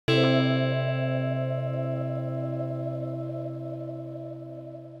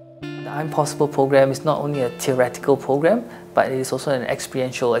I'mPOSSIBLE program is not only a theoretical program, but it is also an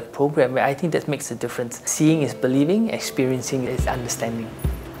experiential program where I think that makes a difference. Seeing is believing, experiencing is understanding.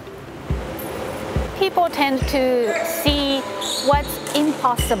 People tend to see what's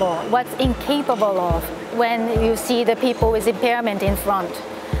impossible, what's incapable of when you see the people with impairment in front.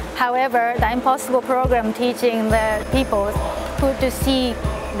 However, the I'mPOSSIBLE program teaching the people who to see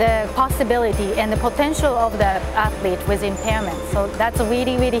the possibility and the potential of the athlete with impairment. So that's a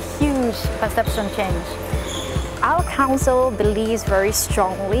really, really huge perception change. Our council believes very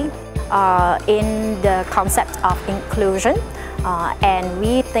strongly in the concept of inclusion, and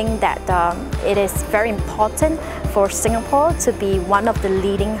we think that it is very important for Singapore to be one of the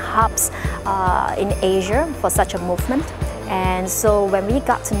leading hubs in Asia for such a movement. And so when we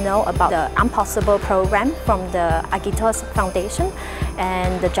got to know about the I'mPOSSIBLE program from the Agitos Foundation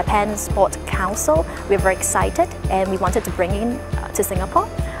and the Japan Sport Council, we were very excited and we wanted to bring in to Singapore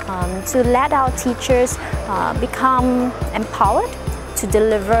to let our teachers become empowered to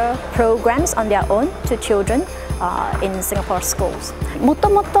deliver programs on their own to children in Singapore schools. もと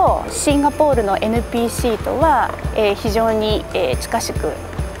もとシンガポールの NPC とは非常に近しく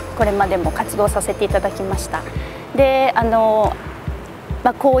これまでも活動させていただきました。で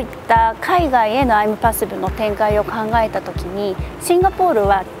こういった海外への I'mPOSSIBLE の展開を考えた時にシンガポール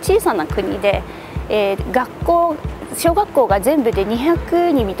は小さな国で、小学校が全部で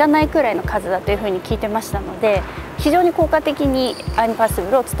200に満たないくらいの数だというふうに聞いてましたので非常に効果的に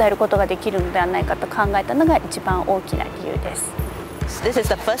I'mPOSSIBLE を伝えることができるのではないかと考えたのが一番大きな理由です。This is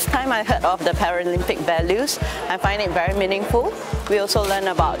the first time I heard of the Paralympic values. I find it very meaningful. We also learn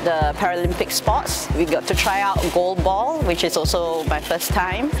about the Paralympic sports. We got to try out goalball, which is also my first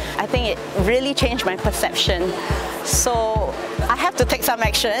time. I think it really changed my perception. So I have to take some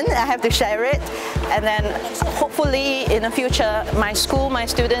action, I have to share it, and then hopefully in the future my school, my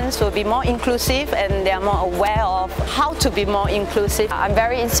students will be more inclusive and they are more aware of how to be more inclusive. I'm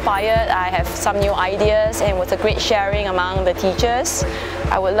very inspired, I have some new ideas and with a great sharing among the teachers.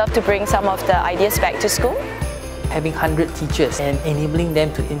 I would love to bring some of the ideas back to school. Having 100 teachers and enabling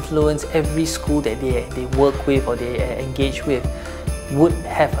them to influence every school that they work with or they engage with would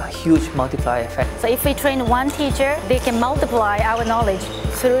have a huge multiplier effect. So if we train one teacher, they can multiply our knowledge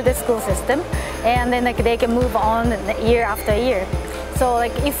through the school system, and then they can move on year after year. So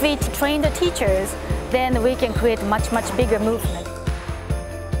if we train the teachers, then we can create much bigger movement.